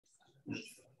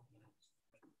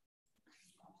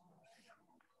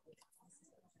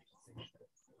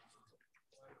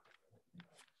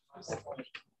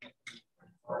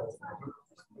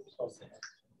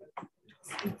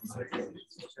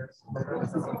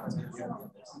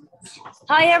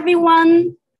Hi,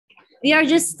 everyone. We are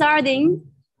just starting.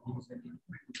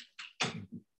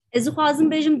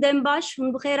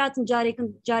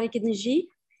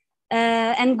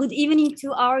 And good evening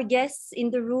to our guests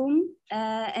in the room,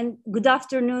 and good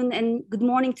afternoon and good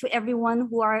morning to everyone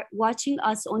who are watching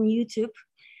us on YouTube,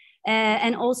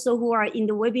 and also who are in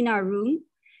the webinar room.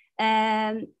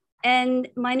 And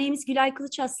my name is Gülay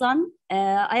Kılıçaslan.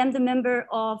 I am the member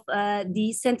of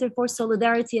the Center for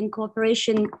Solidarity and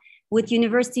Cooperation with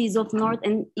Universities of North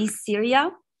and East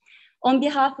Syria. On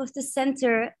behalf of the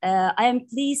center, I am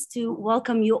pleased to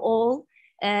welcome you all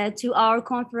to our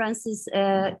conference's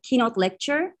keynote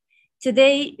lecture.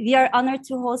 Today, we are honored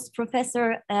to host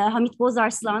Professor Hamit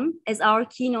Bozarslan as our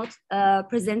keynote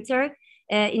presenter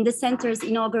in the center's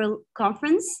inaugural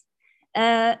conference.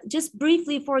 Just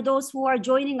briefly, for those who are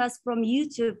joining us from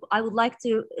YouTube, I would like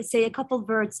to say a couple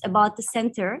words about the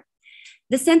center.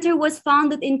 The center was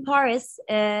founded in Paris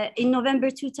in November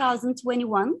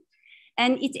 2021,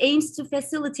 and it aims to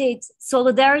facilitate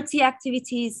solidarity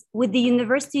activities with the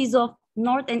universities of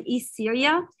North and East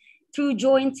Syria through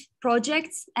joint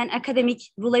projects and academic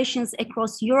relations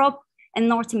across Europe and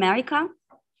North America.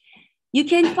 You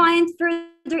can find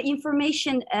further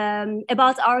information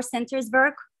about our center's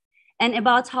work and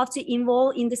about how to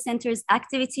involve in the center's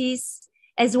activities,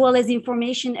 as well as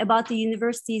information about the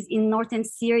universities in northern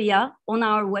Syria on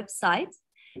our website.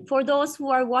 For those who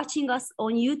are watching us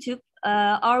on YouTube,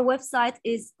 our website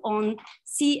is on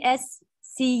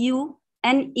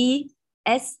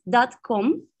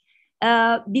CSCUNES.com.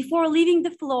 Before leaving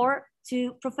the floor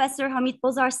to Professor Hamit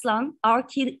Bozarslan, our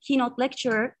keynote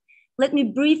lecturer, let me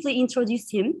briefly introduce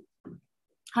him.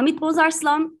 Hamit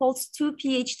Bozarslan holds 2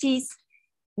 PhDs,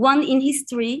 one in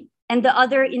history and the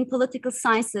other in political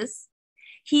sciences.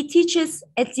 He teaches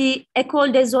at the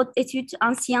École des Hautes Études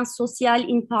en Sciences Sociales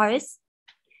in Paris.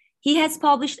 He has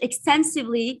published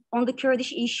extensively on the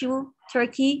Kurdish issue,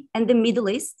 Turkey, and the Middle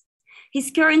East.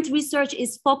 His current research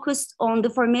is focused on the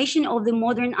formation of the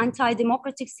modern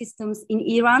anti-democratic systems in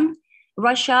Iran,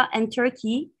 Russia, and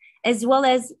Turkey, as well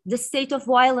as the state of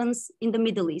violence in the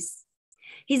Middle East.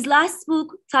 His last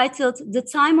book, titled The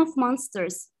Time of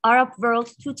Monsters, Arab World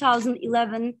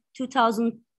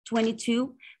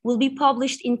 2011-2022, will be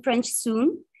published in French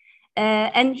soon.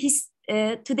 And his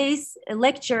today's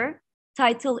lecture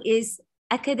title is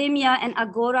Academia and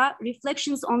Agora,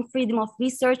 Reflections on Freedom of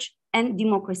Research and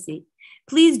Democracy.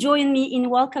 Please join me in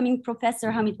welcoming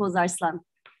Professor Hamit Bozarslan.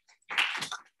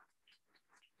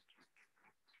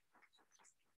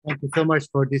 Thank you so much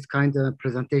for this kind of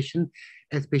presentation.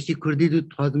 Especially Kurdi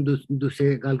thousand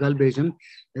duse galgal bejam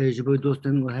jibo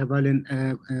dostan hevalen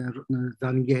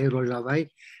zange Rojava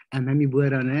amami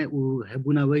buerane u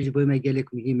hebuna ve jibo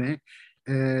megelek mihime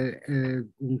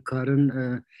karın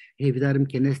hevdarim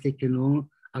kenesle kino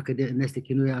nesle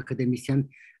kino akademisyen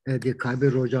de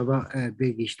karbe Rojava be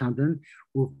giştandın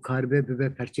u karbe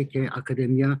be perçeke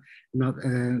akademiya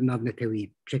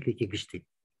navnetevi şekli geçti.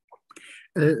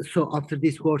 So after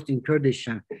this course in Kurdish,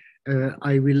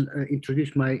 I will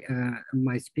introduce my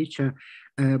speech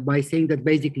by saying that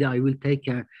basically I will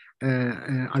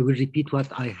repeat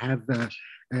what I have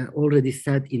already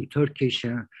said in Turkish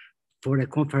for a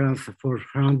conference for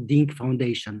Hrant Dink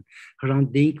Foundation.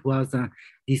 Hrant Dink was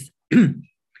this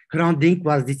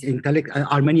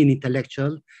Armenian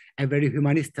intellectual, a very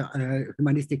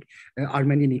humanistic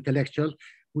Armenian intellectual,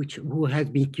 who has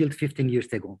been killed 15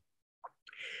 years ago.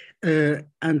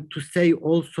 And to say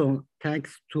also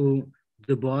thanks to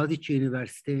the Boğaziçi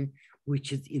University,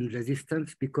 which is in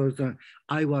resistance, because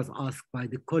I was asked by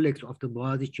the colleagues of the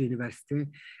Boğaziçi University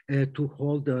to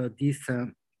hold this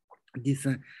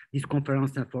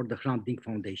conference for the Hrant Dink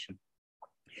Foundation.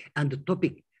 And the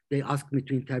topic they asked me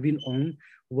to intervene on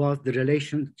was the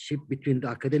relationship between the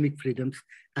academic freedoms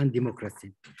and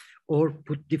democracy, or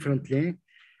put differently,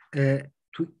 to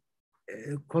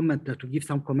give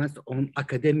some comments on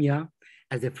academia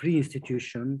as a free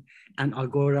institution and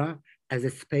Agora as a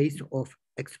space of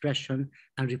expression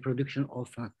and reproduction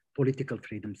of political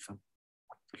freedoms.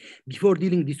 Before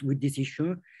dealing with this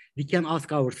issue, we can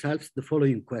ask ourselves the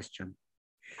following question.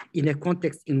 In a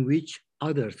context in which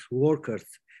others, workers,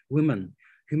 women,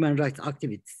 human rights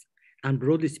activists, and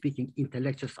broadly speaking,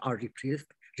 intellectuals are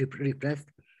repressed,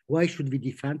 why should we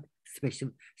defend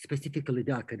specifically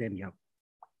the academia?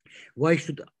 Why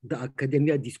should the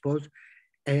academia dispose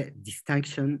a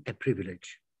distinction, a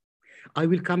privilege? I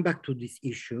will come back to this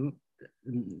issue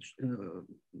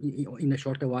in a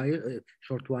short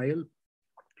while.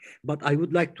 But I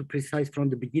would like to precise from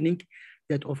the beginning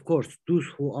that, of course, those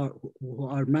who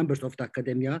are members of the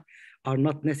academia are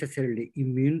not necessarily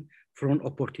immune from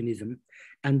opportunism,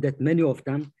 and that many of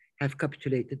them have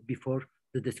capitulated before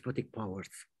the despotic powers.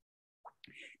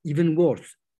 Even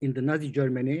worse, in the Nazi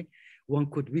Germany, one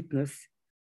could witness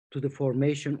to the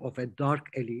formation of a dark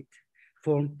elite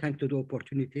formed thanks to the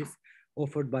opportunities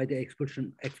offered by the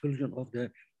expulsion of the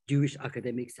Jewish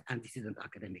academics and dissident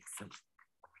academics.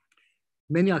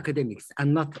 Many academics,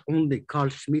 and not only Carl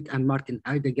Schmitt and Martin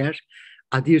Heidegger,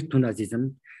 adhered to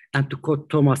Nazism, and to quote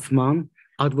Thomas Mann,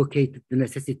 advocated the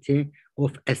necessity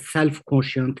of a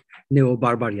self-conscient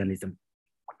neo-barbarianism.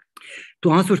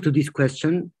 To answer to this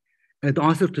question, the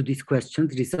answer to these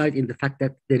questions reside in the fact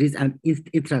that there is an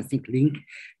intrinsic link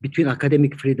between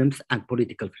academic freedoms and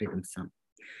political freedoms.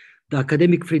 The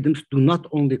academic freedoms do not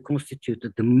only constitute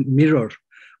the mirror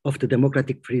of the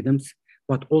democratic freedoms,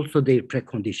 but also their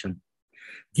precondition.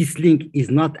 This link is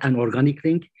not an organic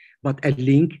link, but a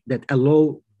link that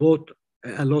allows both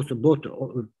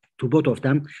of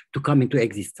them to come into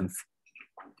existence.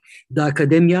 The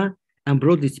academia, and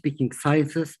broadly speaking,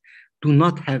 sciences, do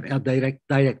not have a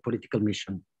direct political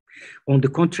mission. On the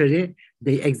contrary,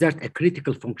 they exert a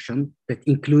critical function that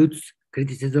includes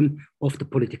criticism of the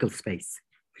political space.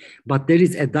 But there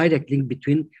is a direct link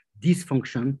between this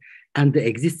function and the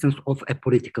existence of a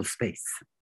political space.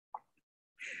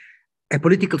 A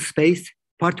political space,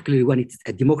 particularly when it's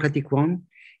a democratic one,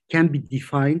 can be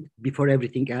defined before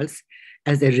everything else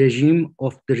as a regime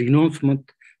of the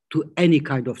renouncement to any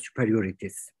kind of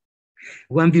superiorities.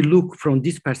 When we look from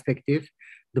this perspective,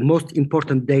 the most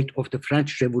important date of the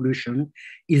French Revolution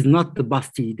is not the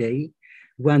Bastille Day,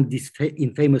 when this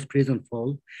infamous prison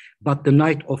fell, but the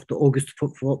night of the August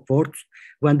 4th,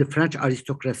 when the French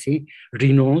aristocracy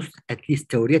renounced, at least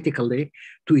theoretically,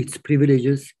 to its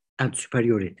privileges and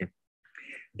superiority.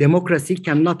 Democracy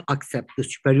cannot accept the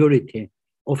superiority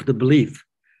of the belief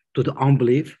to the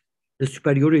unbelief, the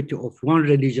superiority of one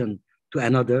religion to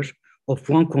another, of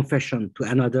one confession to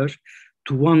another,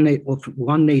 of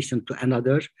one nation to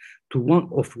another,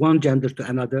 of one gender to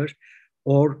another,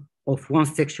 or of one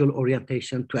sexual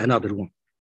orientation to another one.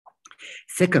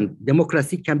 Second,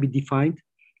 democracy can be defined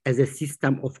as a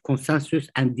system of consensus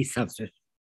and dissensus.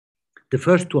 The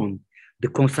first one, the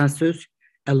consensus,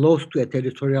 allows to a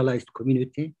territorialized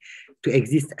community to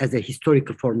exist as a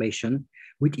historical formation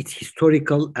with its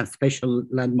historical and special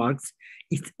landmarks,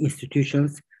 its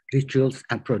institutions, rituals,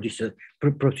 and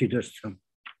procedures.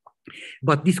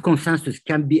 But this consensus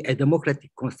can be a democratic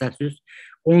consensus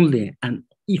only, and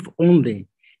if only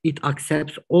it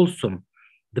accepts also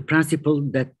the principle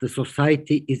that the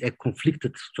society is a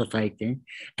conflicted society,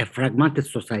 a fragmented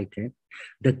society,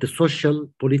 that the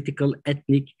social, political,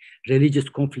 ethnic, religious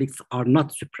conflicts are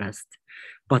not suppressed,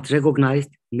 but recognized,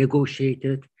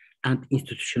 negotiated, and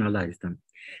institutionalized.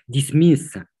 This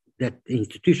means that the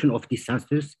institution of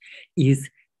dissensus is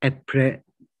a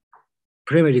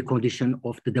primary condition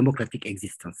of the democratic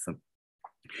existence.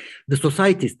 The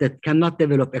societies that cannot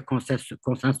develop a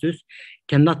consensus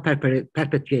cannot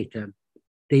perpetuate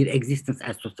their existence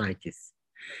as societies.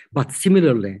 But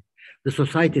similarly, the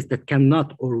societies that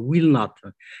cannot or will not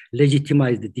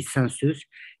legitimize the dissensus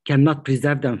cannot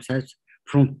preserve themselves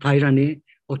from tyranny,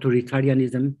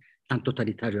 authoritarianism, and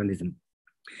totalitarianism.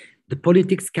 The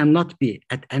politics cannot be,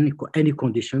 at any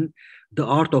condition, the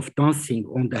art of dancing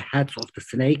on the heads of the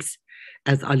snakes,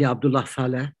 as Ali Abdullah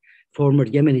Saleh, former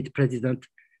Yemeni president,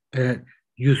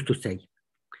 used to say.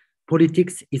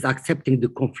 Politics is accepting the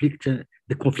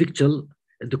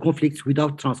conflicts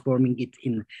without transforming it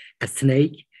in a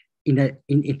snake,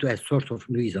 into a source of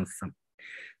nuisance.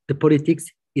 The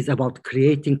politics is about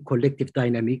creating collective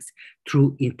dynamics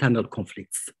through internal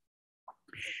conflicts.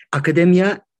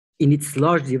 Academia, in its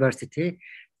large diversity,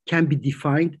 can be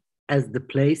defined as the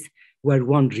place where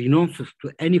one renounces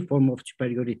to any form of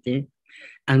superiority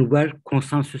and where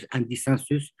consensus and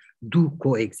dissensus do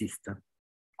coexist.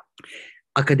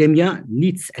 Academia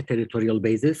needs a territorial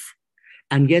basis,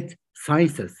 and yet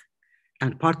sciences,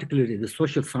 and particularly the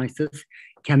social sciences,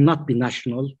 cannot be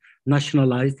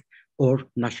nationalized, or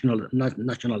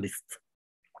nationalist.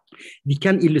 We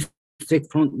can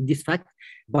illustrate from this fact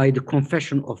by the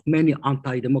confession of many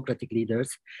anti-democratic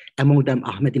leaders, among them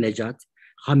Ahmadinejad,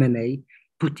 Khamenei,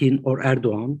 Putin, or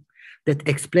Erdogan, that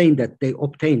explain that they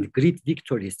obtained great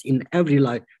victories in every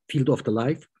field of the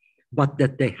life, but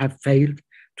that they have failed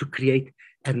to create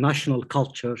a national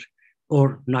culture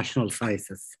or national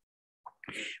sciences.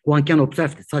 One can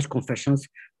observe such confessions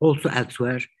also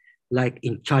elsewhere, like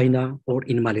in China or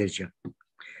in Malaysia.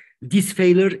 This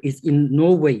failure is in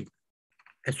no way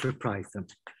a surprise.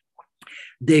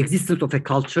 The existence of a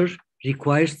culture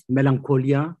requires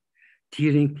melancholia,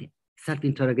 tearing,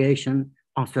 self-interrogation,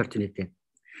 uncertainty.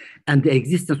 And the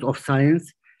existence of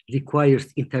science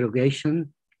requires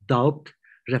interrogation, doubt,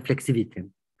 reflexivity.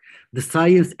 The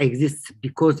science exists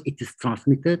because it is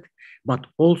transmitted, but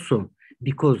also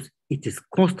because it is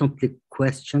constantly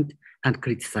questioned and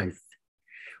criticized.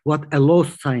 What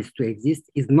allows science to exist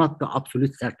is not the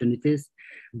absolute certainties,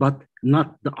 but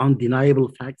not the undeniable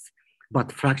facts,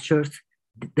 but fractures,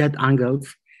 dead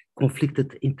angles,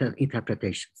 conflicted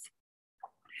interpretations.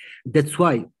 That's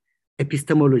why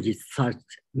epistemologists such as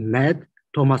Med,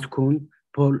 Thomas Kuhn,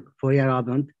 Paul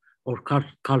Feyerabend, or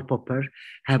Karl Popper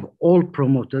have all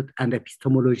promoted an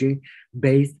epistemology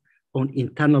based on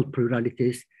internal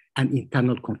pluralities and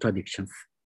internal contradictions.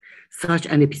 Such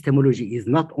an epistemology is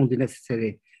not only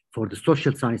necessary for the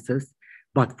social sciences,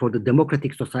 but for the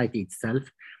democratic society itself.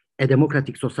 A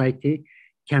democratic society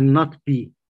cannot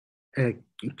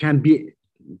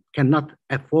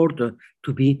afford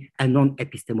to be a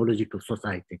non-epistemological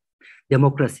society.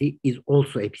 Democracy is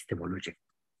also epistemology.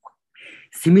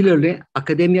 Similarly,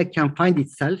 academia can find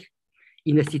itself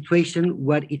in a situation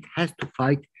where it has to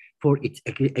fight for its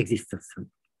existence.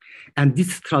 And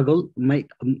this struggle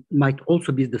might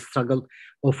also be the struggle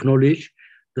of knowledge,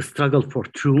 the struggle for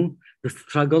truth, the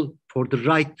struggle for the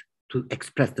right to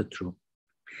express the truth.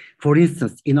 For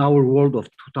instance, in our world of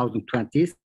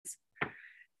 2020s,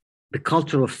 the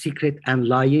culture of secret and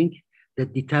lying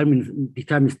that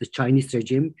determines the Chinese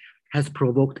regime has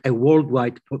provoked a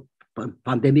worldwide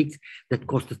pandemic that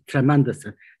caused tremendous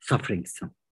sufferings.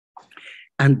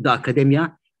 And the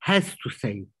academia has to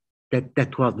say that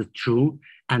that was the truth,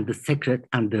 and the secret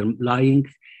and the lying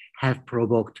have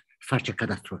provoked such a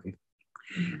catastrophe.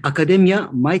 Academia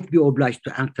might be obliged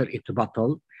to enter into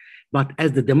battle, but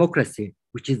as the democracy,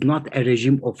 which is not a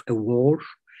regime of a war,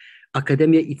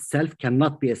 academia itself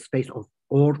cannot be a space of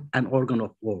or an organ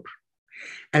of war.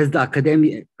 As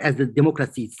the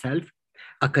democracy itself,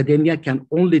 academia can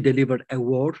only deliver a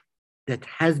war that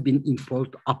has been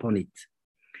imposed upon it,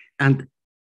 and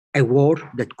a war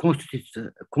that constitutes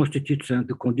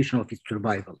the condition of its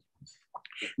survival.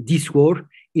 This war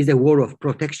is a war of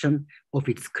protection of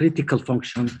its critical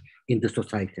function in the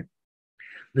society.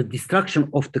 The destruction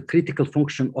of the critical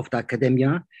function of the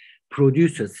academia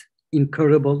produces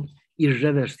incurable,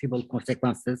 irreversible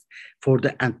consequences for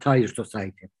the entire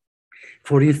society.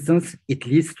 For instance, it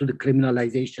leads to the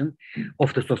criminalization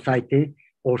of the society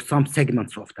or some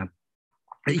segments of them.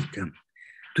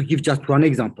 To give just one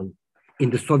example, in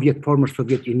the former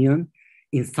Soviet Union,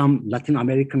 in some Latin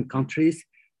American countries,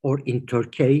 or in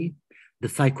Turkey, the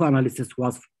psychoanalysis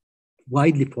was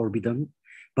widely forbidden,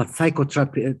 but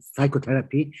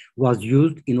psychotherapy was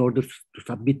used in order to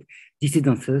submit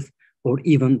dissidences or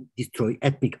even destroy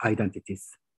ethnic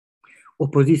identities.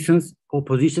 Oppositions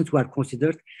were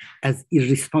considered as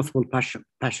irresponsible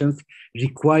passions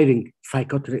requiring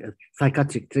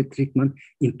psychiatric treatment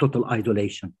in total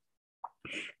isolation.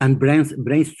 And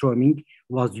brainstorming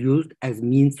was used as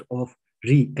means of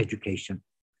re-education.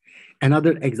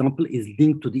 Another example is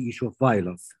linked to the issue of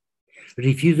violence.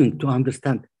 Refusing to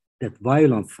understand that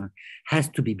violence has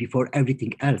to be, before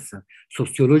everything else,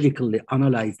 sociologically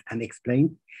analyzed and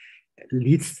explained,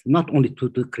 leads not only to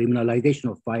the criminalization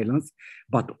of violence,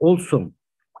 but also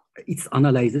its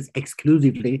analysis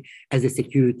exclusively as a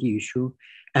security issue,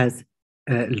 as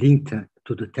linked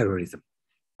to the terrorism.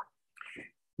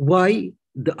 Why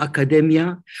the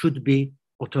academia should be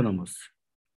autonomous?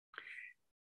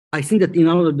 I think that in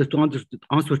order to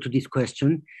answer to this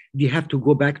question, we have to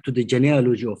go back to the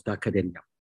genealogy of the academia.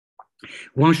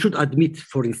 One should admit,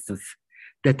 for instance,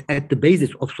 that at the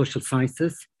basis of social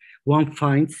sciences, one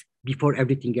finds, before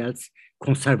everything else,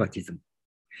 conservatism.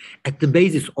 At the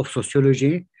basis of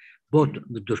sociology, both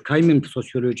the Durkheimian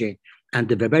sociology and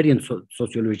the Weberian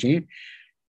sociology,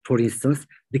 for instance,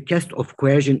 the cast of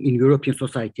cohesion in European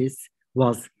societies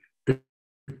was the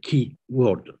key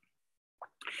word.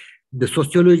 The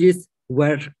sociologists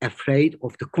were afraid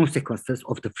of the consequences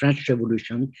of the French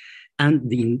Revolution and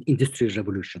the Industrial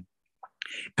Revolution.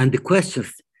 And the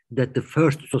questions that the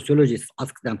first sociologists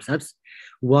asked themselves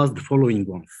was the following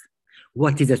ones.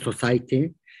 What is a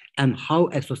society, and how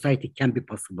a society can be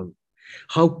possible?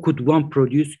 How could one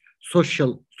produce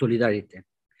social solidarity?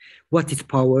 What is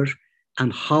power,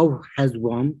 and how has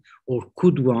one or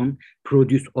could one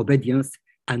produce obedience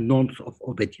and norms of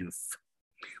obedience?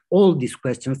 All these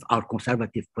questions are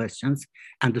conservative questions,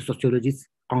 and the sociologists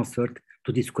answered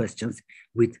to these questions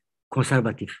with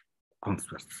conservative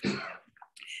answers.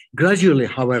 Gradually,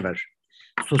 however,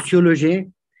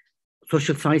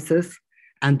 social sciences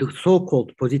and the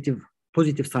so-called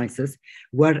positive sciences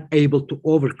were able to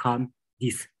overcome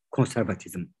this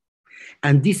conservatism.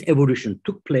 And this evolution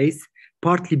took place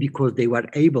partly because they were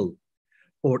able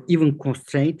or even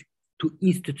constrained to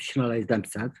institutionalize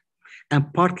themselves,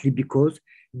 and partly because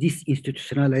this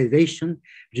institutionalization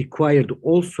required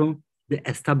also the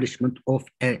establishment of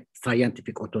a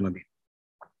scientific autonomy.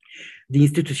 The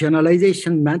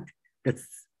institutionalization meant that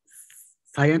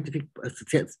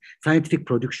scientific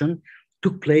production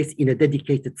took place in a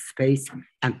dedicated space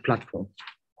and platform,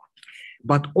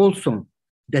 but also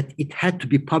that it had to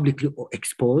be publicly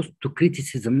exposed to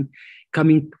criticism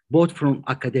coming both from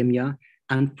academia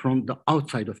and from the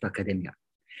outside of the academia.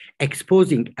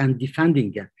 Exposing and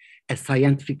defending a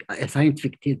scientific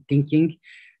thinking,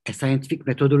 a scientific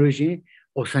methodology,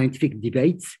 or scientific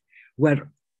debates were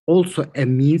also a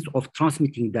means of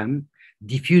transmitting them,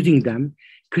 diffusing them,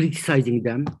 criticizing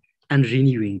them, and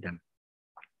renewing them.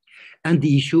 And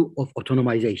the issue of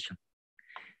autonomization.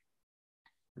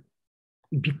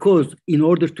 Because in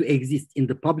order to exist in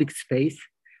the public space,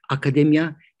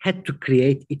 academia had to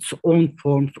create its own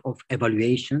forms of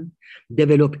evaluation,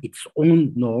 develop its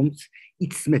own norms,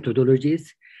 its methodologies,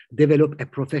 develop a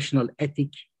professional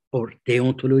ethic or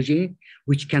deontology,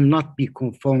 which cannot be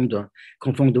confounded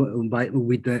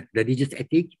with the religious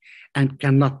ethic and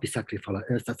cannot be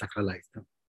sacralized.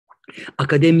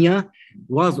 Academia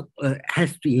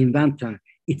has to invent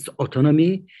its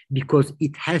autonomy because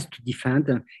it has to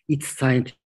defend its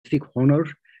scientific honor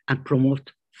and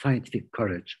promote scientific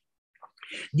courage.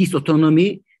 This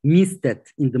autonomy means that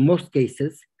in the most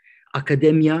cases,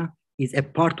 academia is a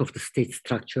part of the state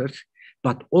structures,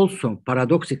 but also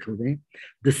paradoxically,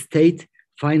 the state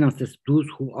finances those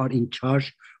who are in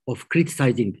charge of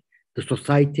criticizing the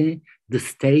society, the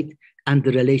state, and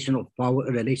the relations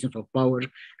of power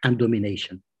and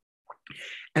domination,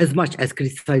 as much as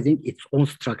criticizing its own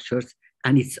structures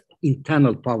and its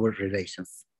internal power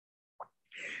relations.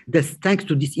 That's thanks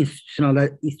to this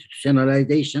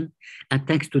institutionalization and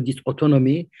thanks to this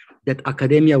autonomy that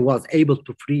academia was able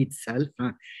to free itself,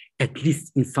 at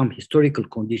least in some historical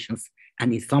conditions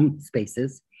and in some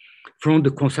spaces, from the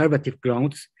conservative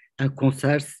grounds and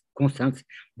concerns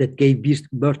that gave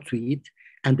birth to it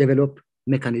and develop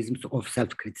mechanisms of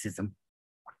self-criticism.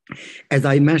 As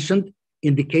I mentioned,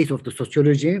 in the case of the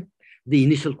sociology, the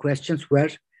initial questions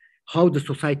were how the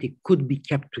society could be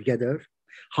kept together,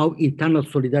 how internal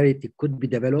solidarity could be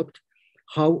developed,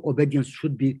 how obedience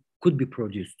could be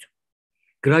produced.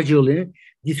 Gradually,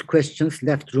 these questions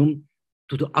left room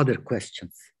to the other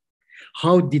questions.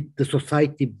 How did the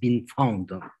society been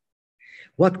found?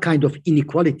 What kind of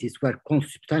inequalities were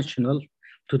consubstantial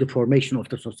to the formation of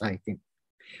the society?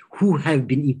 Who have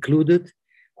been included?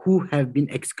 Who have been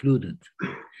excluded?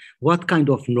 What kind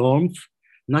of norms,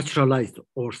 naturalized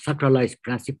or sacralized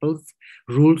principles,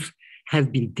 rules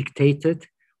have been dictated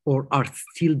or are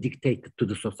still dictated to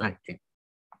the society?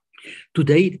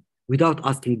 Today, without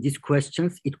asking these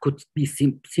questions, it could be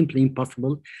simply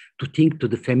impossible to think to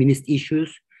the feminist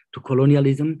issues, to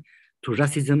colonialism, to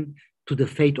racism, to the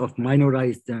fate of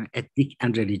minorized ethnic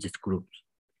and religious groups.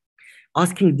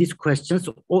 Asking these questions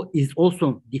is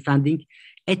also defending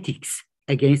ethics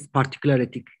against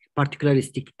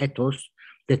particularistic ethos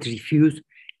that refuse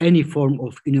any form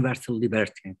of universal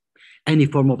liberty, any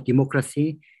form of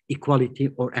democracy, equality,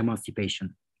 or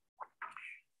emancipation.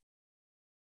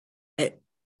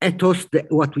 Ethos,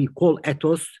 what we call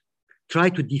ethos, try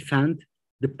to defend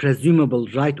the presumable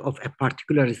right of a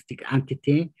particularistic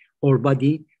entity or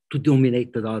body to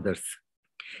dominate the others.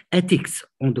 Ethics,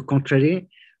 on the contrary,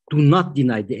 do not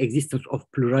deny the existence of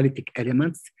pluralistic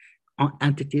elements,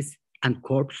 entities, and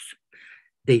corps.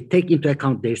 They take into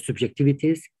account their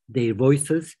subjectivities, their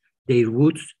voices, their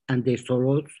woods, and their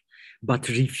sorrows, but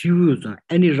refuse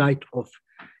any right of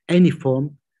any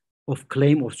form of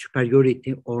claim of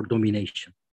superiority or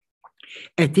domination.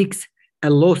 Ethics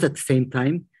allows at the same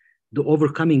time the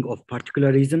overcoming of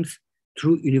particularisms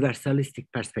through universalistic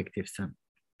perspectives.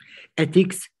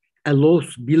 Ethics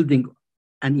allows building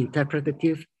an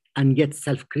interpretative and yet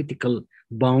self-critical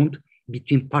bond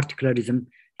between particularism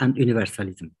and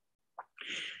universalism.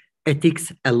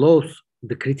 Ethics allows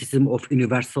the criticism of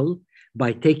universal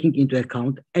by taking into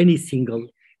account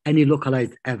any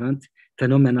localized event,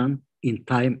 phenomenon in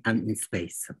time and in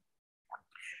space.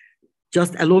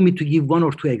 Just allow me to give one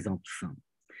or two examples.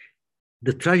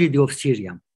 The tragedy of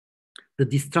Syria, the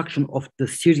destruction of the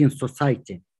Syrian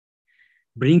society,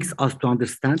 brings us to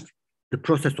understand the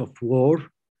process of war,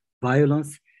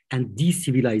 violence, and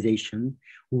decivilization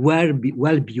well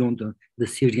beyond the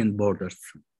Syrian borders.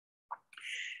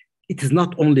 it is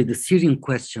not only the Syrian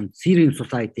question, Syrian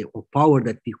society or power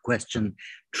that we question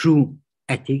through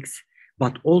ethics,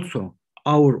 but also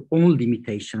our own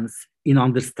limitations in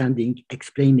understanding,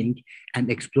 explaining, and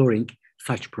exploring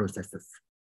such processes.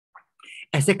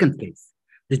 A second case,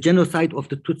 the genocide of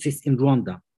the Tutsis in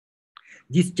Rwanda.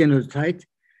 This genocide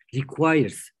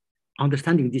requires,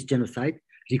 understanding this genocide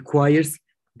requires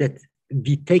that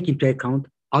we take into account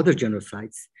other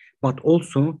genocides, but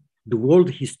also the world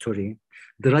history,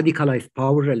 the radicalized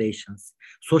power relations,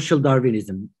 social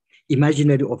Darwinism,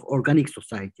 imaginary of organic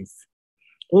societies.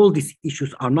 All these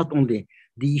issues are not only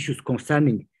the issues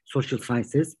concerning social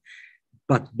sciences,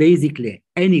 but basically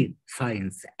any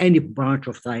science, any branch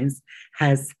of science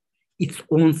has its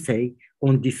own say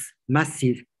on these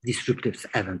massive disruptive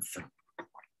events.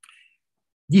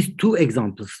 These two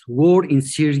examples, war in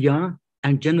Syria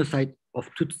and genocide of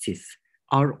Tutsis,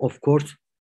 are of course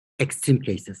extreme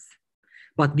cases.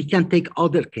 But we can take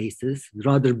other cases,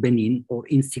 rather benign or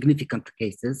insignificant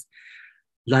cases,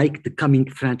 like the coming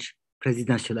French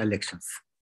presidential elections.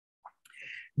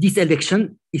 This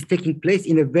election is taking place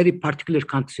in a very particular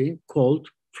country called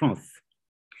France.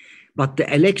 But the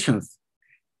elections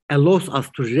allows us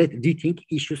to rethink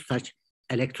issues such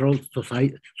as electoral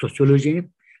sociology,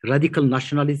 radical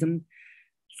nationalism,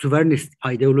 sovereignist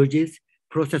ideologies,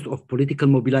 process of political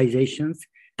mobilizations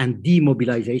and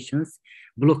demobilizations,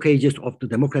 blockages of the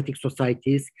democratic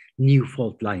societies, new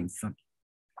fault lines.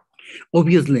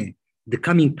 Obviously, the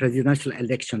coming presidential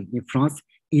election in France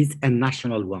is a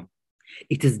national one.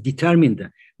 It is determined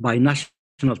by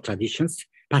national traditions,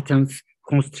 patterns,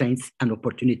 constraints, and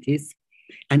opportunities,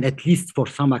 and at least for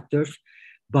some actors,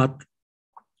 but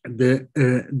the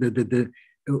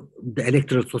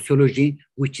electoral sociology,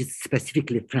 which is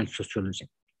specifically French sociology.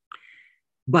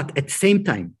 But at the same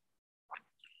time,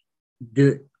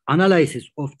 the analysis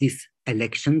of this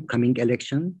election, coming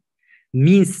election,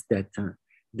 means that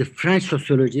the French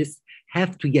sociologists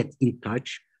have to get in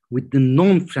touch with the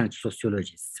non-French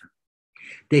sociologists.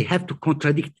 They have to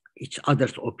contradict each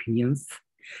other's opinions.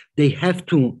 They have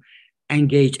to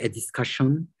engage a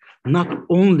discussion, not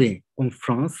only on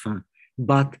France,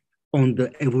 but on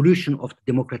the evolution of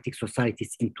democratic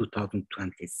societies in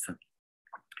 2020s.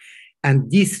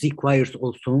 And this requires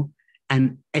also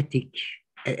an ethical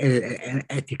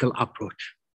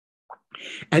approach.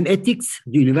 And ethics,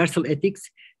 the universal ethics,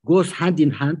 goes hand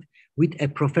in hand with a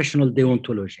professional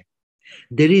deontology.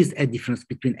 There is a difference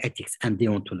between ethics and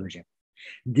deontology.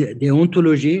 The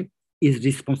deontology is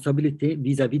responsibility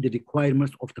vis-a-vis the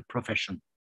requirements of the profession.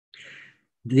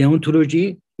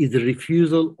 Deontology is the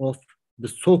refusal of the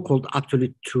so-called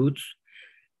absolute truths,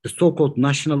 the so-called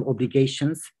national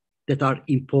obligations that are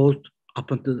imposed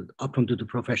upon the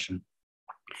profession.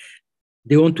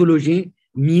 Deontology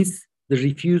means the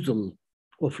refusal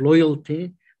of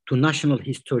loyalty to national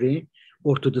history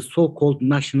or to the so-called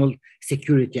national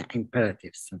security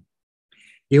imperatives.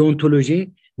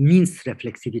 Deontology means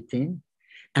reflexivity,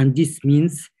 and this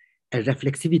means a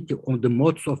reflexivity on the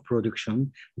modes of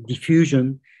production,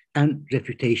 diffusion, and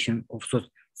refutation of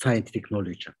scientific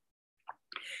knowledge.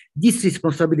 This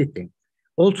responsibility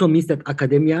also means that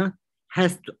academia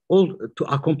has to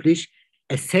accomplish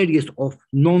a series of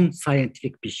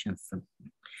non-scientific missions.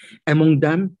 Among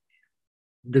them,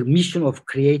 the mission of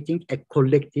creating a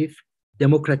collective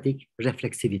democratic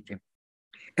reflexivity.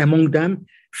 Among them,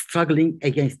 struggling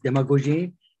against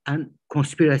demagogy and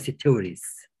conspiracy theories.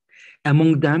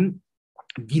 Among them,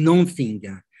 denouncing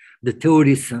the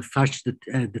theories such that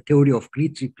the theory of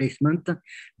great replacement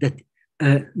that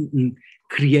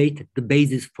create the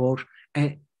basis for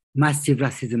a massive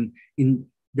racism in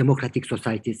democratic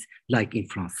societies like in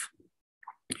France.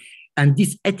 And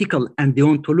this ethical and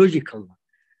deontological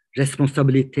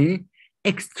responsibility,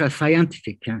 extra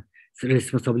scientific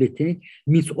responsibility,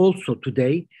 means also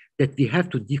today that we have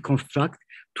to deconstruct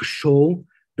to show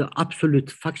the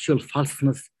absolute factual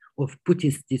falseness of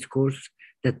Putin's discourse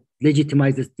that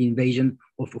legitimizes the invasion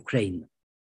of Ukraine.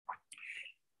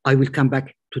 I will come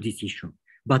back to this issue.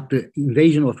 But the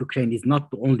invasion of Ukraine is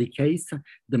not the only case.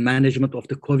 The management of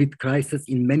the COVID crisis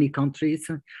in many countries,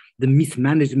 the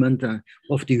mismanagement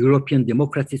of the European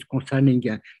democracies concerning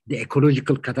the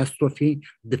ecological catastrophe,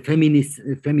 the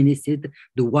feminicide,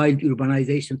 the wild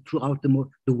urbanization throughout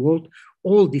the world,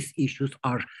 all these issues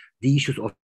are the issues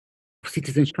of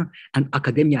citizenship, and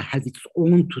academia has its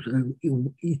own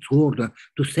its word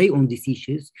to say on these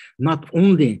issues, not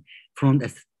only from a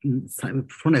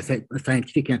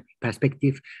scientific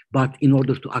perspective, but in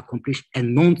order to accomplish a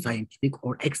non-scientific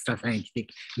or extra-scientific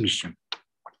mission.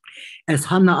 As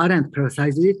Hannah Arendt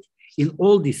emphasized it, in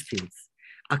all these fields,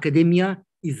 academia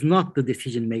is not the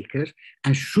decision maker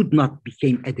and should not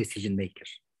become a decision maker.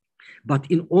 But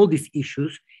in all these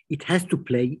issues, it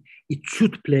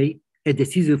should play a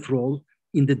decisive role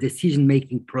in the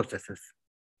decision-making processes.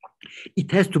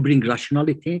 It has to bring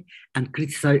rationality and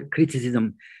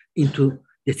criticism into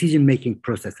decision-making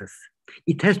processes.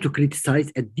 It has to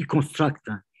criticize and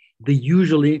deconstruct the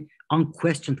usually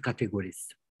unquestioned categories.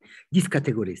 These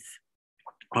categories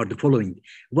are the following.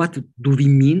 What do we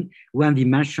mean when we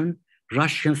mention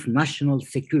Russia's national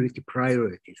security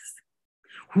priorities?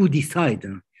 Who decides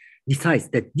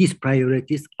that these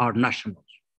priorities are national,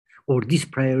 or these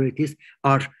priorities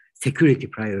are security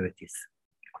priorities?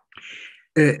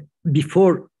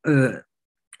 Before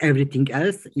everything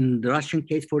else, in the Russian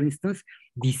case, for instance,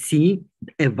 we see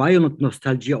a violent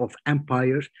nostalgia of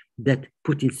empire that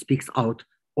Putin speaks out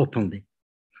openly.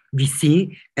 We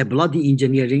see a bloody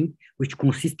engineering which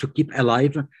consists to keep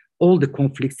alive all the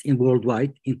conflicts in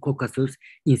worldwide, in Caucasus,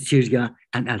 in Syria,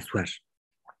 and elsewhere.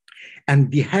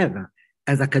 And we have,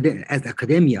 as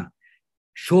academia,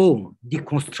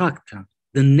 deconstruct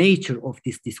the nature of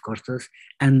these discourses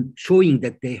and showing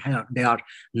that they are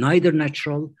neither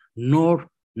natural, nor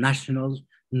national,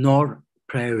 nor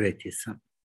priorities.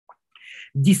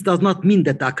 This does not mean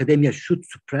that academia should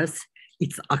suppress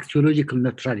its axiological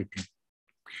neutrality,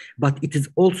 but it is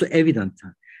also evident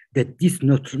that this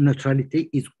neutrality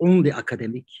is only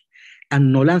academic,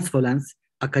 and nolens volens,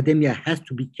 academia has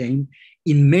to become,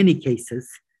 in many cases,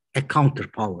 a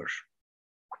counterpower.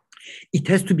 It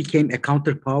has to become a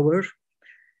counterpower,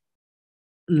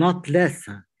 not less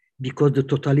because the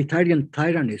totalitarian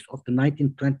tyrannies of the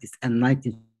 1920s and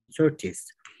 1930s,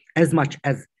 as much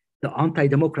as the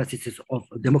anti-democracies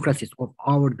of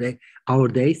our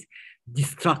days,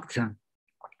 destruct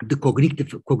the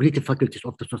cognitive faculties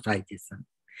of the societies.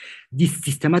 These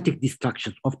systematic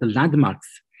destructions of the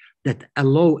landmarks that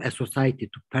allow a society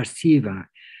to perceive,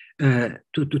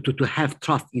 to have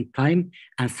trust in time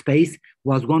and space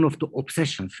was one of the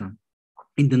obsessions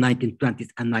in the 1920s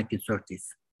and 1930s.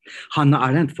 Hannah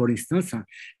Arendt, for instance,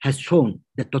 has shown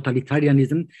that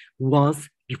totalitarianism was,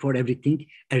 before everything,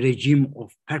 a regime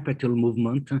of perpetual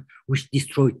movement which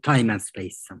destroyed time and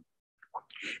space.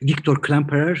 Viktor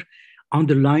Klemperer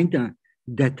underlined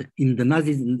that in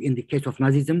the case of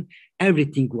Nazism,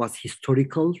 everything was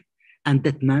historical, and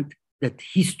that meant that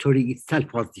history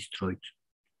itself was destroyed.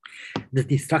 The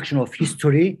destruction of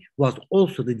history was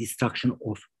also the destruction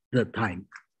of the time.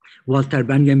 Walter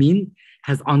Benjamin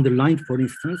has underlined, for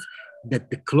instance, that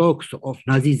the cloaks of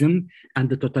Nazism and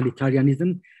the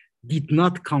totalitarianism did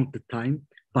not count the time,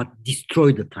 but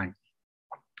destroyed the time.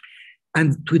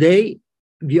 And today,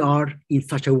 we are in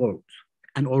such a world,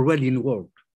 an Orwellian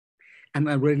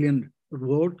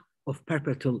world of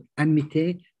perpetual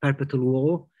enmity, perpetual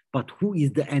war, but who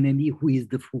is the enemy, who is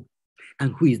the foe,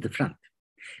 and who is the friend?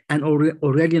 An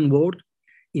Orwellian world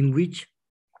in which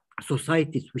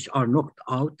societies which are knocked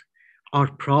out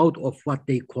are proud of what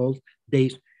they call their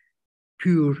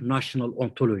pure national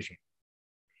ontology,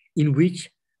 in which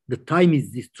the time is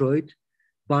destroyed,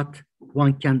 but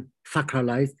one can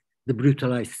sacralize the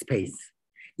brutalized space,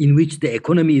 in which the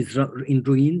economy is in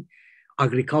ruin,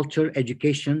 agriculture,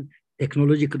 education,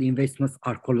 technological investments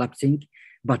are collapsing,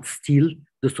 but still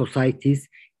the societies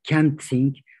can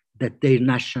think that their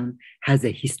nation has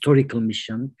a historical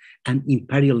mission, an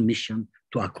imperial mission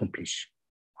to accomplish.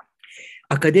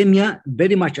 Academia,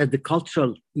 very much as the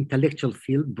cultural, intellectual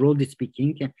field, broadly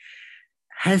speaking,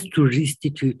 has to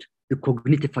restitute the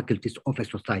cognitive faculties of a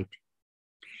society.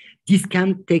 This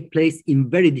can take place in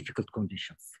very difficult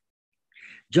conditions.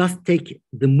 Just take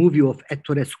the movie of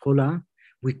Ettore Scola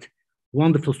with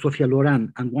wonderful Sofia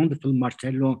Loren and wonderful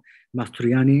Marcello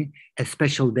Mastroianni, A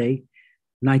Special Day,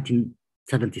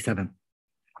 1977.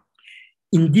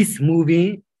 In this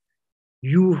movie,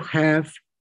 you have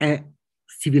a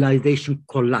civilization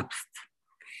collapsed.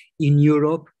 In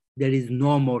Europe, there is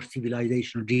no more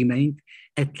civilization remained,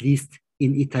 at least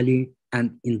in Italy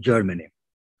and in Germany.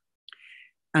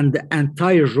 And the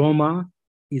entire Roma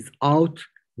is out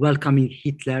welcoming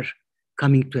Hitler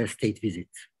coming to a state visit.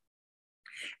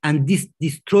 And this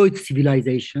destroyed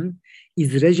civilization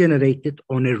is regenerated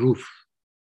on a roof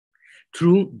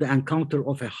through the encounter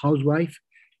of a housewife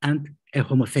and a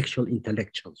homosexual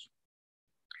intellectual.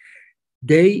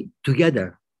 They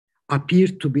together appear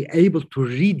to be able to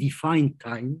redefine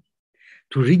time,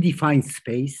 to redefine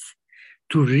space,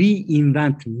 to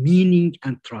reinvent meaning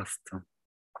and trust.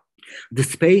 The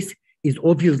space is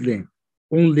obviously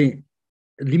only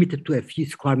limited to a few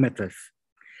square meters,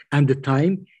 and the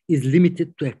time is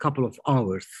limited to a couple of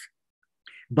hours.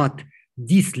 But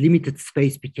this limited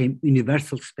space became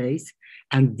universal space,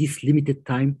 and this limited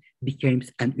time became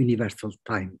an universal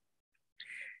time.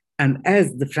 And as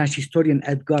the French historian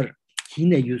Edgar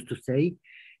Quinet used to say,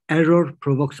 error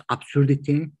provokes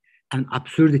absurdity, and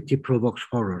absurdity provokes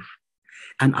horror.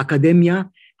 And academia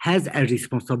has a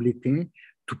responsibility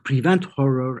to prevent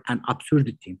horror and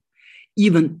absurdity,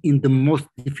 even in the most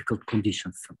difficult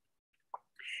conditions.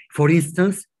 For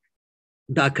instance,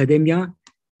 the academia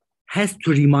has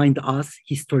to remind us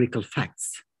historical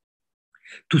facts,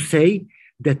 to say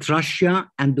that Russia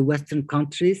and the Western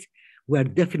countries were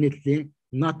definitely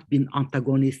not been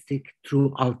antagonistic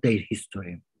throughout their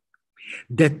history,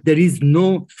 that there is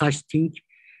no such thing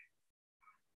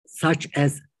such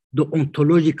as the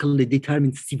ontologically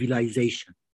determined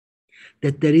civilization,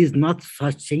 that there is not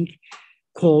such thing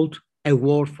called a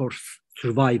war for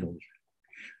survival,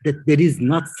 that there is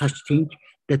not such thing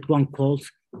that one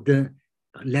calls the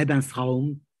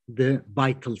Lebensraum, the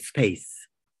vital space.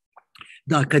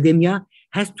 The academia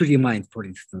has to remind, for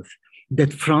instance,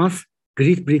 that France,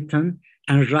 Great Britain,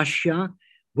 and Russia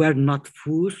were not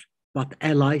foes, but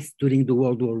allies during the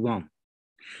World War I.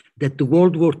 That the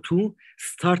World War II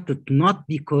started not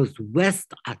because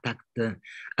West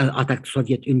attacked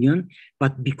Soviet Union,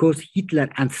 but because Hitler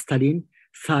and Stalin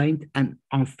signed an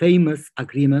infamous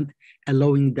agreement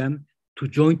allowing them to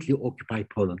jointly occupy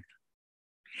Poland.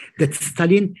 That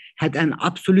Stalin had an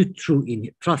absolute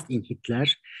trust in Hitler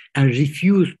and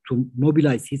refused to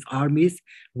mobilize his armies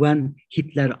when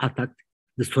Hitler attacked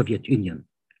the Soviet Union.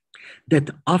 That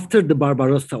after the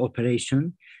Barbarossa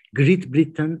operation, Great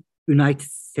Britain, United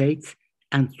States,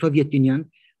 and Soviet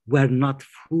Union were not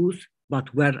foes,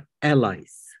 but were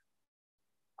allies.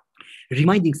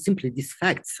 Reminding simply these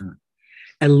facts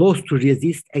allows to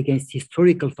resist against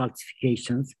historical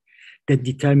falsifications that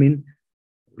determine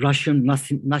Russian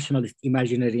nationalist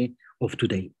imaginary of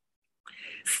today.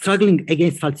 Struggling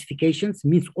against falsifications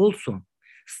means also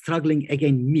struggling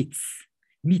against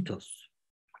mythos.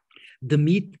 The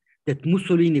myth that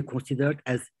Mussolini considered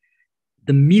as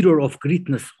the mirror of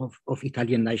greatness of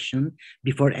Italian nation,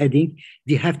 before adding,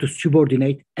 we have to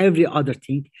subordinate every other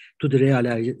thing to the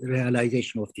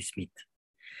realization of this myth.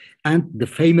 And the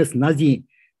famous Nazi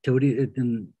theory,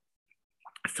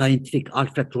 scientific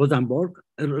Alfred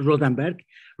Rosenberg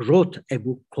wrote a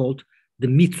book called The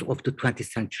Myths of the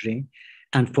 20th Century.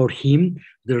 And for him,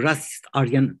 the racist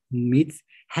Aryan myth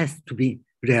has to be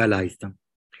realized.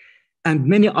 And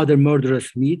many other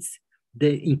murderous myths,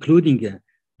 including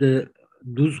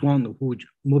those one who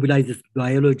mobilizes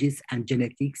biologists and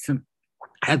genetics,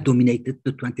 have dominated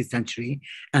the 20th century,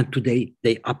 and today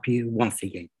they appear once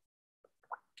again.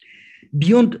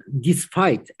 Beyond this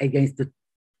fight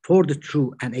for the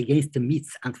truth and against the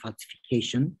myths and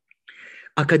falsification,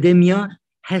 academia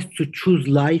has to choose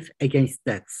life against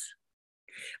deaths.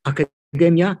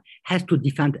 Academia has to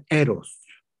defend Eros.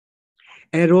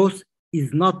 Eros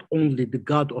is not only the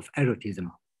god of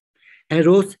erotism.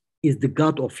 Eros is the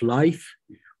god of life,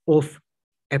 of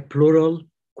a plural,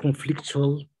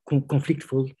 conflictful,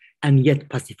 and yet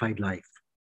pacified life.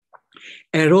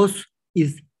 Eros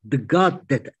is the god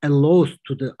that allows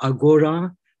to the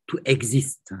agora to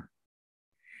exist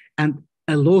and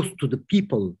allows to the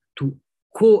people to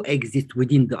coexist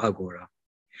within the agora.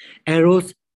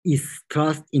 Eros is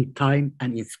trust in time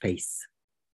and in space.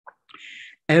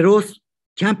 Eros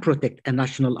can protect a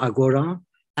national agora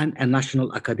and a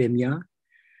national academia,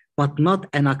 but not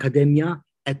an academia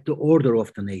at the order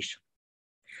of the nation.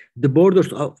 The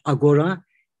borders of agora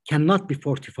cannot be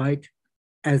fortified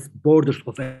as borders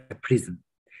of a prison,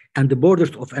 and the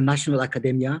borders of a national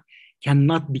academia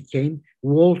cannot become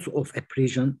walls of a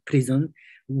prison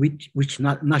which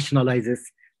nationalizes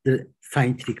the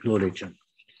scientific knowledge.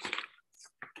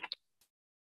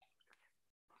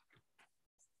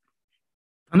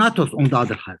 Thanatos, on the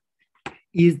other hand,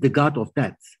 is the god of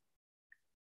death,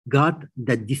 God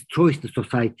that destroys the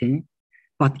society,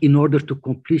 but in order to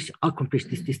accomplish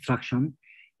this destruction,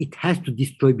 it has to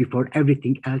destroy before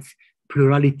everything else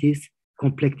pluralities,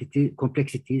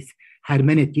 complexities,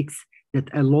 hermeneutics that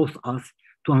allows us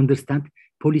to understand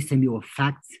polysemy of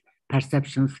facts,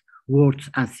 perceptions, words,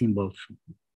 and symbols.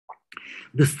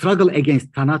 The struggle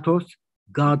against Thanatos,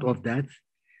 god of death,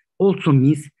 also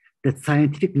means that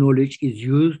scientific knowledge is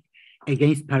used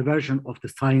against perversion of the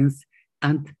science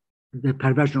and the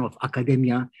perversion of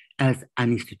academia as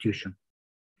an institution.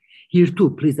 Here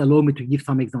too, please allow me to give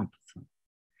some examples.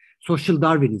 Social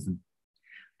Darwinism,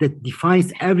 that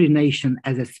defines every nation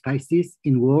as a species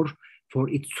in war for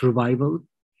its survival,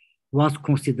 was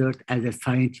considered as a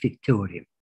scientific theory.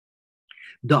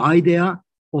 The idea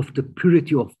of the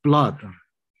purity of blood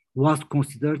was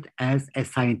considered as a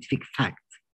scientific fact.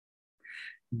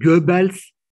 Goebbels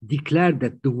declared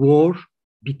that the war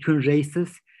between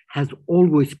races has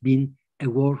always been a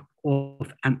war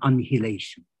of an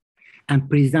annihilation, and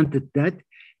presented that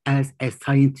as a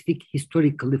scientific,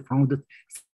 historically founded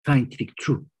scientific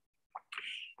truth.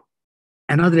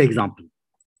 Another example,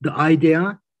 the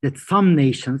idea that some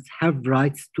nations have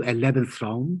rights to a 11th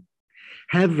realm,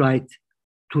 have right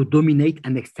to dominate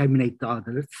and exterminate the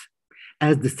others,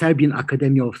 as the Serbian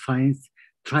Academy of Science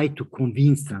tried to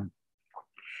convince them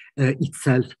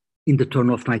itself in the turn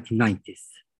of 1990s.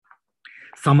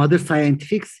 Some other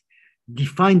scientists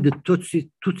defined the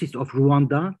Tutsis of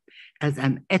Rwanda as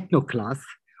an ethno-class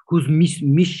whose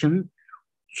mission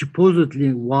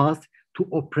supposedly was to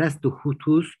oppress the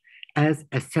Hutus as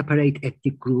a separate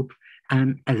ethnic group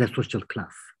and as a social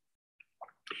class.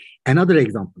 Another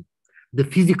example, the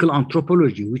physical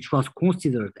anthropology, which was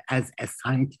considered as a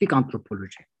scientific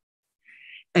anthropology,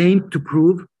 aimed to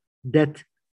prove that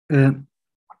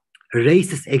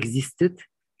races existed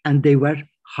and they were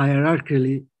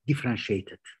hierarchically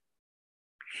differentiated.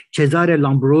 Cesare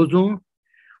Lombroso,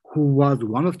 who was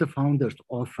one of the founders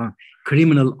of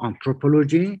criminal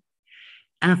anthropology,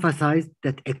 emphasized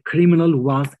that a criminal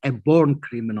was a born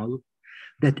criminal,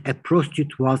 that a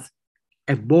prostitute was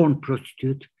a born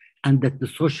prostitute, and that the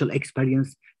social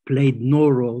experience played no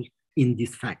role in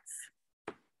these facts.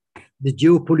 The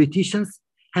geopoliticians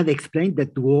have explained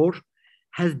that the war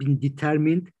has been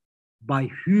determined by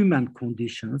human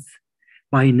conditions,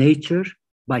 by nature,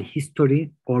 by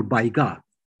history, or by God.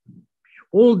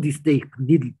 All these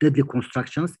deadly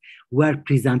constructions were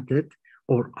presented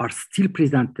or are still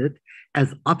presented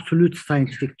as absolute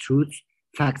scientific truths,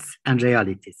 facts, and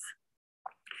realities.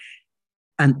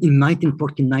 And in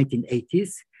 1940s,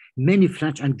 1980s, many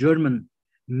French and German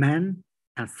men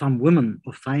and some women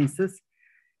of sciences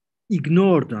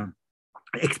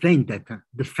explained that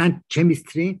the French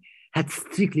chemistry had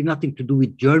strictly nothing to do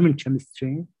with German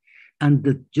chemistry, and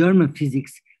the German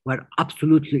physics were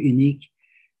absolutely unique,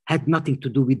 had nothing to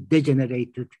do with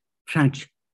degenerated French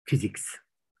physics.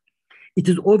 It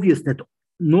is obvious that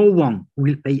no one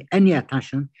will pay any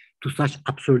attention to such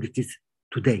absurdities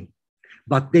today,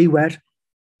 but they were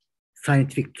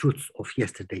scientific truths of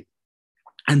yesterday.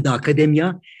 And the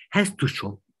academia has to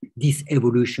show this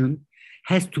evolution,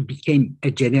 has to become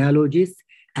a genealogist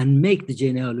and make the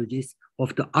genealogies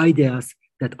of the ideas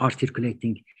that are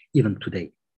circulating even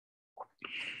today.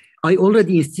 I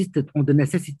already insisted on the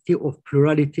necessity of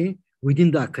plurality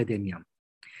within the academia.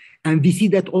 And we see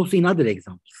that also in other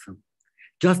examples.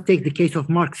 Just take the case of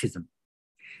Marxism.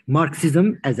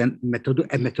 Marxism as a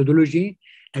methodology,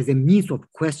 as a means of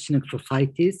questioning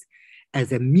societies,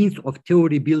 as a means of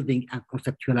theory building and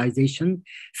conceptualization,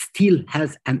 still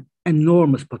has an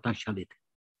enormous potentiality.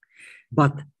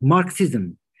 But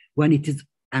Marxism, when it is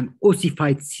an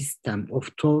ossified system of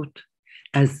thought,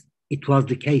 as it was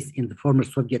the case in the former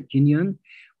Soviet Union,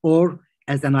 or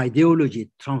as an ideology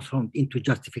transformed into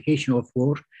justification of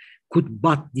war, could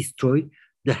but destroy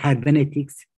the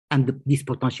hermeneutics and this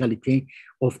potentiality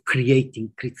of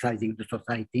criticizing the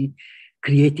society,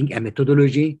 creating a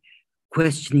methodology,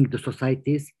 questioning the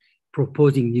societies,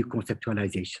 proposing new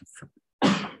conceptualizations.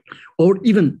 Or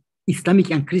even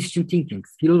Islamic and Christian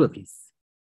thinkings, philosophies,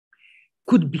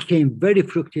 could become very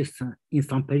fructuous in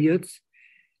some periods,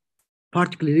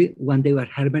 particularly when they were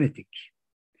hermeneutic,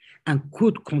 and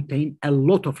could contain a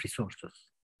lot of resources,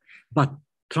 but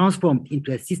transformed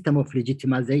into a system of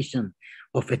legitimization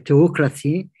of a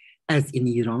theocracy, as in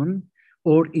Iran,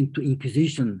 or into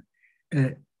inquisition,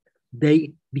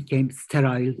 they became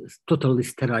sterile, totally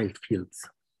sterile fields.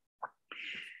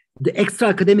 The extra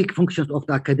academic functions of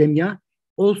the academia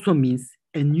also means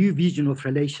a new vision of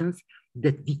relations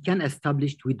that we can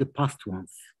establish with the past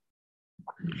ones.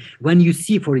 When you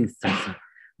see, for instance,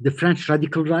 the French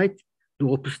radical right, the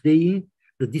Opus Dei,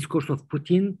 the discourse of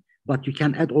Putin, but you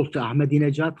can add also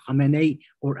Ahmadinejad, Khamenei,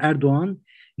 or Erdogan,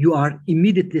 you are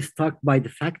immediately struck by the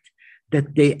fact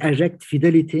that they erect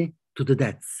fidelity to the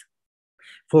deaths.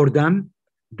 For them,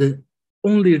 the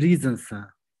only reasons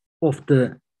of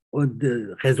the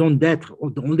raison d'etre, or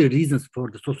the only reasons for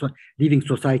the living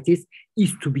societies,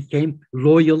 is to become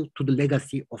loyal to the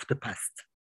legacy of the past,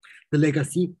 the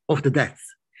legacy of the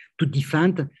deaths, to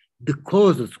defend the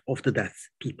causes of the deaths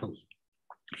people,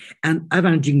 and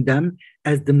avenging them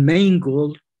as the main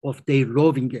goal of their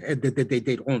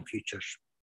their own futures.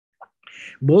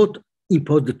 Both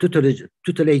impose the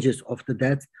tutelages of the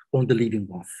dead on the living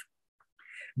ones.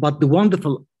 But the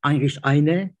wonderful Heinrich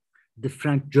Heine, the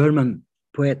French-German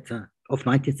poet of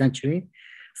 19th century,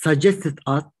 suggested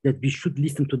us that we should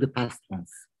listen to the past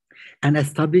ones, and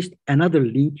established another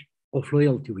link of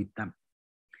loyalty with them.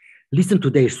 Listen to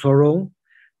their sorrow,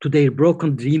 to their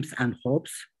broken dreams and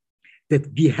hopes, that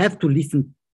we have to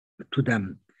listen to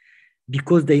them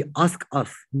because they ask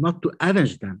us not to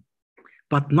avenge them,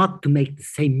 but not to make the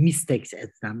same mistakes as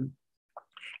them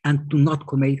and to not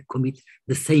commit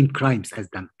the same crimes as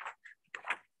them.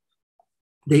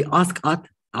 They ask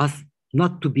us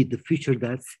not to be the future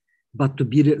deaths, but to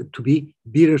be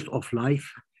bearers of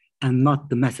life and not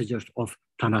the messengers of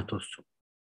Thanatos.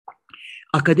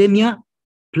 Academia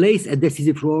plays a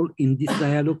decisive role in this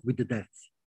dialogue with the deaths.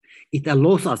 It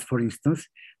allows us, for instance,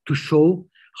 to show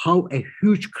how a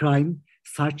huge crime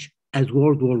such as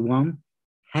World War I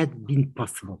had been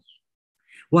possible,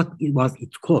 what it was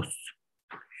its cost,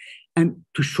 and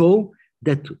to show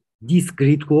that this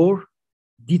great war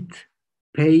did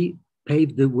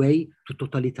pave the way to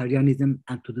totalitarianism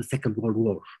and to the Second World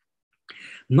War.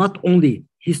 Not only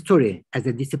history as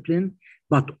a discipline,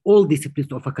 but all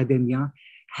disciplines of academia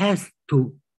has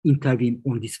to intervene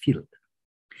on this field.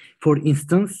 For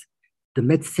instance, the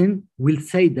medicine will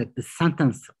say that the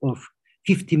sentence of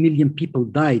 50 million people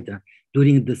died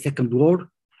during the Second War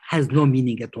has no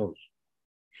meaning at all,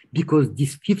 because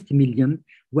these 50 million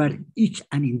were each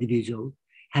an individual,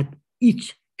 had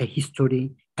each a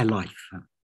history, a life.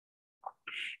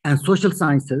 And social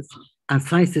sciences and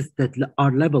sciences that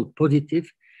are labeled positive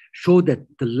show that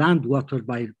the land watered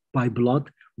by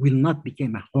blood will not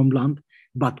become a homeland,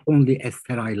 but only a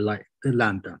sterile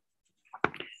land.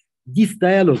 This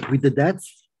dialogue with the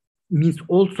deaths means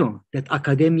also that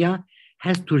academia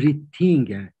has to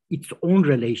rethink its own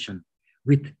relation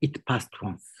with its past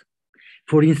ones.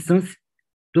 For instance,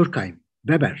 Durkheim,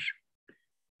 Weber,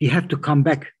 we have to come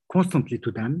back constantly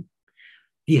to them.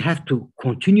 We have to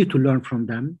continue to learn from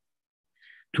them,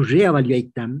 to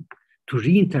reevaluate them, to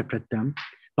reinterpret them,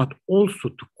 but also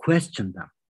to question them.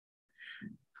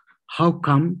 How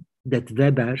come that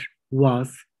Weber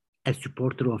was a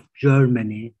supporter of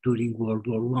Germany during World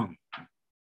War I?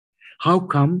 How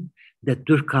come that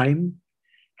Durkheim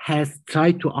has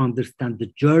tried to understand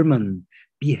the German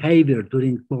behavior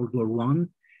during World War I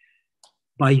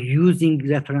by using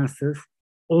references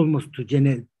almost to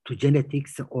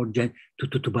genetics or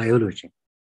to biology?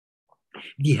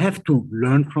 We have to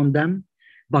learn from them,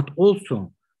 but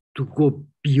also to go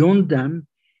beyond them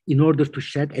in order to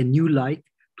shed a new light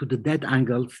to the dead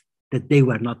angles that they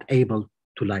were not able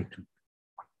to lighten.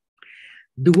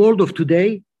 The world of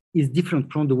today is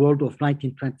different from the world of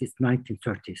 1920s,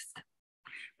 1930s,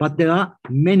 but there are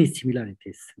many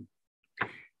similarities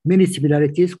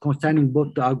concerning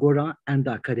both the agora and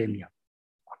the academia.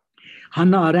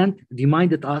 Hannah Arendt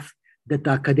reminded us that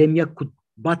the academia could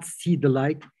but see the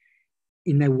light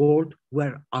in a world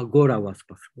where agora was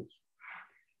possible.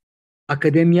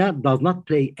 Academia does not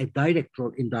play a direct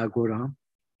role in the agora,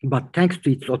 but thanks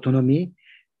to its autonomy,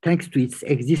 thanks to its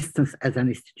existence as an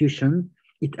institution,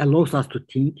 it allows us to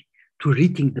think, to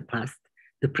rethink the past,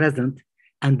 the present,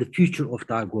 and the future of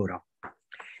the agora.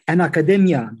 An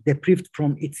academia deprived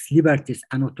from its liberties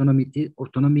and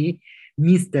autonomy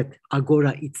means that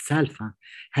agora itself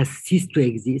has ceased to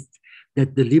exist,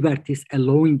 that the liberties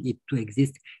allowing it to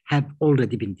exist have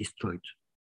already been destroyed.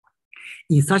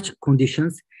 In such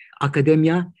conditions,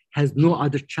 academia has no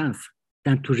other chance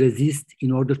than to resist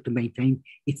in order to maintain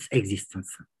its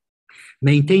existence.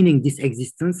 Maintaining this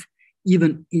existence,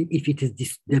 even if it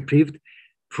is deprived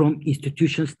from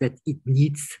institutions that it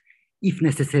needs, if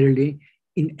necessarily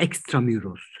in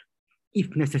extramuros,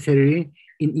 if necessarily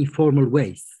in informal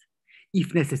ways,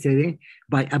 if necessary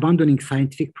by abandoning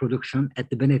scientific production at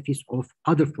the benefit of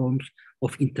other forms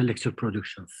of intellectual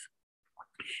productions.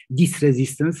 This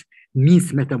resistance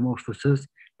means metamorphosis,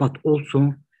 but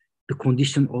also the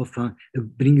condition of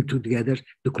bringing together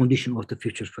the condition of the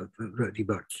future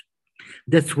rebirth.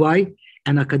 That's why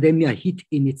an academia hit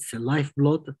in its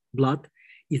lifeblood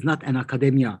is not an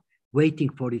academia waiting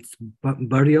for its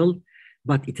burial,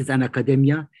 but it is an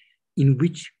academia in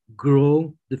which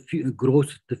grows the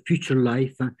future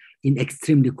life in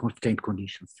extremely constrained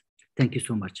conditions. Thank you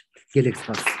so much.